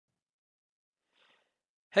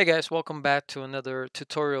Hey guys, welcome back to another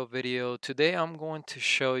tutorial video. Today I'm going to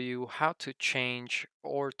show you how to change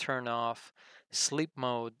or turn off sleep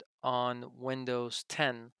mode on Windows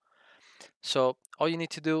 10. So all you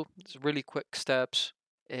need to do is really quick steps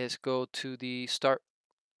is go to the start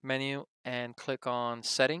menu and click on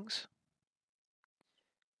settings.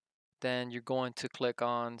 Then you're going to click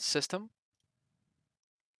on system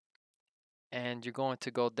and you're going to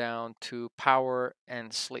go down to power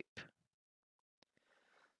and sleep.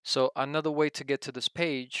 So another way to get to this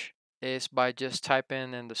page is by just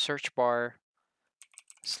typing in the search bar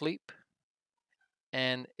sleep,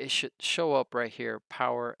 and it should show up right here,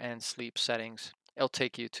 power and sleep settings. It'll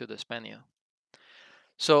take you to this menu.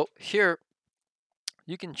 So here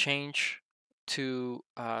you can change to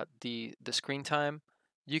the screen time.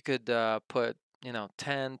 You could put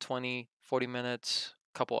 10, 20, 40 minutes,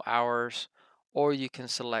 couple hours, or you can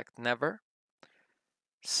select never.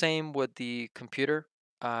 Same with the computer.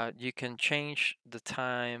 You can change the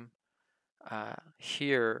time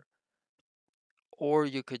here, or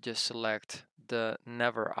you could just select the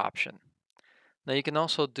never option. Now you can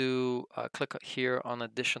also do click here on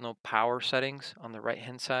additional power settings on the right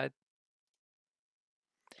hand side,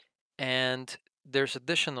 and there's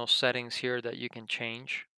additional settings here that you can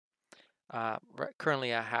change.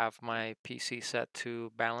 Currently I have my PC set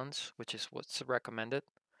to balance, which is what's recommended,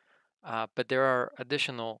 but there are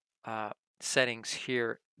additional settings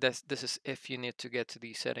here. This is if you need to get to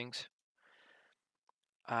these settings.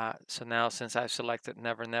 So now since I've selected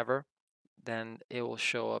never never, then it will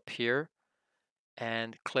show up here,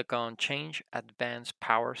 and click on change advanced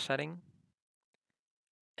power setting,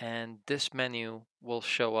 and this menu will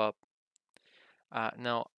show up.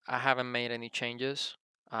 Now, I haven't made any changes.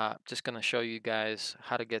 Just going to show you guys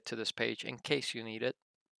how to get to this page in case you need it.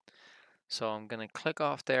 So I'm going to click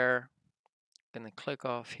off there, going to click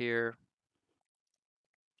off here.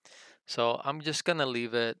 So I'm just going to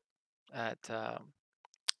leave it at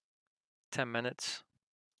 10 minutes.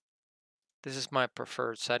 This is my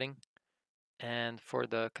preferred setting. And for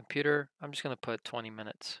the computer, I'm just going to put 20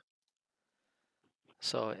 minutes.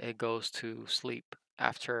 So it goes to sleep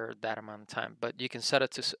after that amount of time. But you can set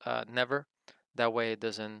it to never. That way it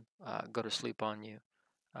doesn't go to sleep on you.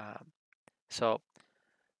 So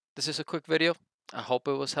this is a quick video. I hope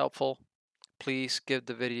it was helpful. Please give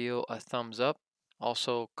the video a thumbs up.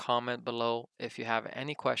 Also comment below if you have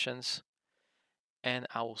any questions. And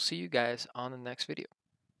I will see you guys on the next video.